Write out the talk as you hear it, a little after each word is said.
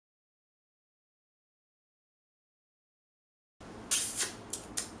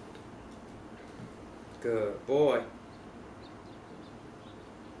Good boy.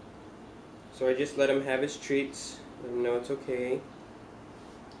 So I just let him have his treats, let him know it's okay.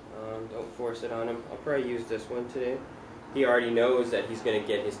 Don't force it on him. I'll probably use this one today. He already knows that he's going to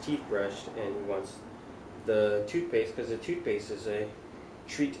get his teeth brushed and he wants the toothpaste because the toothpaste is a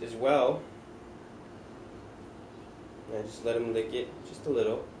treat as well. And I just let him lick it just a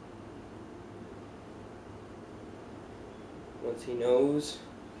little. Once he knows,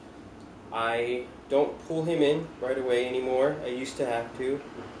 I don't pull him in right away anymore. I used to have to,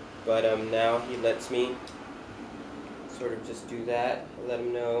 but now he lets me sort of just do that. I let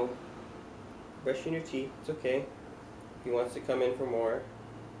him know, brushing your teeth, it's okay. If he wants to come in for more,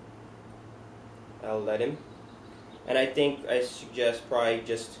 I'll let him. And I think I suggest probably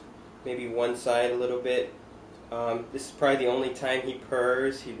just maybe one side a little bit. This is probably the only time he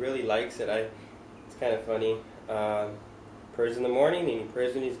purrs. He really likes it. It's kind of funny. Purrs in the morning and he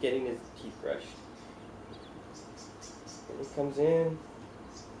purrs when he's getting his teeth brushed. And he comes in,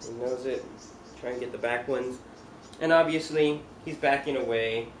 he knows it, try and get the back ones. And obviously, he's backing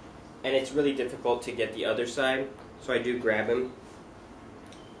away, and it's really difficult to get the other side, so I do grab him,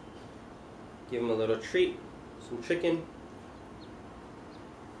 give him a little treat, some chicken,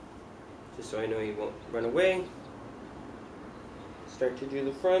 just so I know he won't run away. Start to do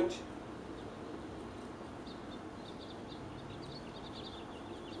the front.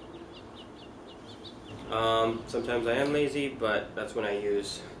 Sometimes I am lazy, but that's when I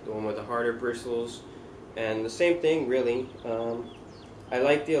use the one with the harder bristles. And the same thing, really. I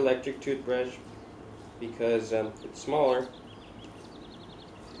like the electric toothbrush because it's smaller.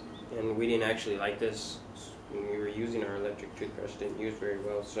 And we didn't actually like this when we were using our electric toothbrush. Didn't use very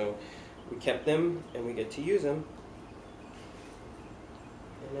well, so we kept them and we get to use them.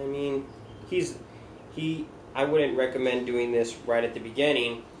 And I mean, I wouldn't recommend doing this right at the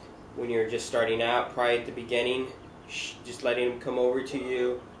beginning. When you're just starting out, probably at the beginning, just letting him come over to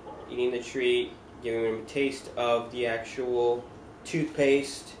you, eating the treat, giving him a taste of the actual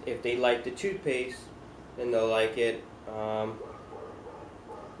toothpaste. If they like the toothpaste, then they'll like it.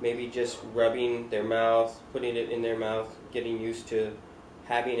 Maybe just rubbing their mouth, putting it in their mouth, getting used to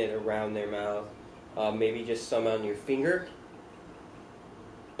having it around their mouth. Maybe just some on your finger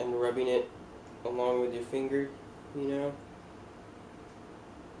and rubbing it along with your finger, you know.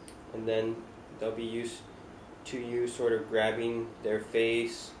 And then they'll be used to you sort of grabbing their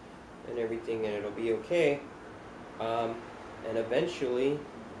face and everything, and it'll be okay. And eventually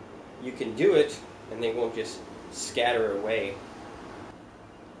you can do it and they won't just scatter away.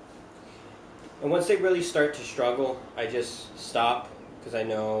 And once they really start to struggle, I just stop, because I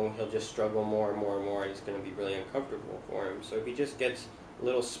know he'll just struggle more and more and more, and it's going to be really uncomfortable for him. So if he just gets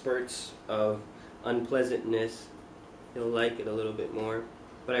little spurts of unpleasantness, he'll like it a little bit more.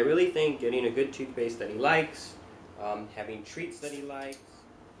 But I really think getting a good toothpaste that he likes, having treats that he likes.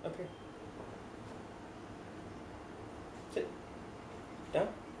 Up here. Sit. Down.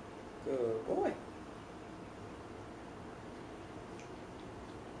 Good boy.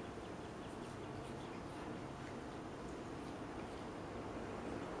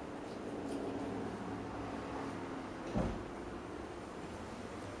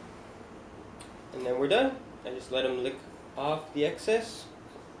 And then we're done. I just let him lick off the excess.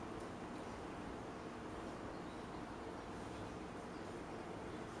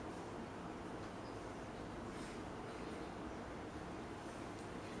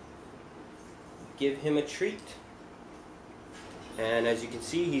 Give him a treat, and as you can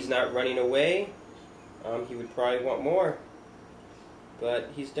see, he's not running away. He would probably want more,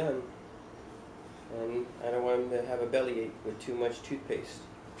 but he's done, and I don't want him to have a bellyache with too much toothpaste.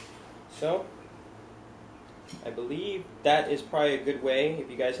 So I believe that is probably a good way.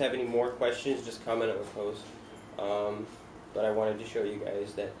 If you guys have any more questions, just comment on the post. But I wanted to show you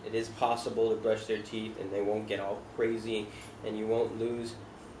guys that it is possible to brush their teeth and they won't get all crazy and you won't lose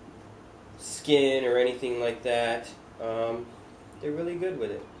skin or anything like that. They're really good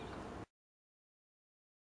with it.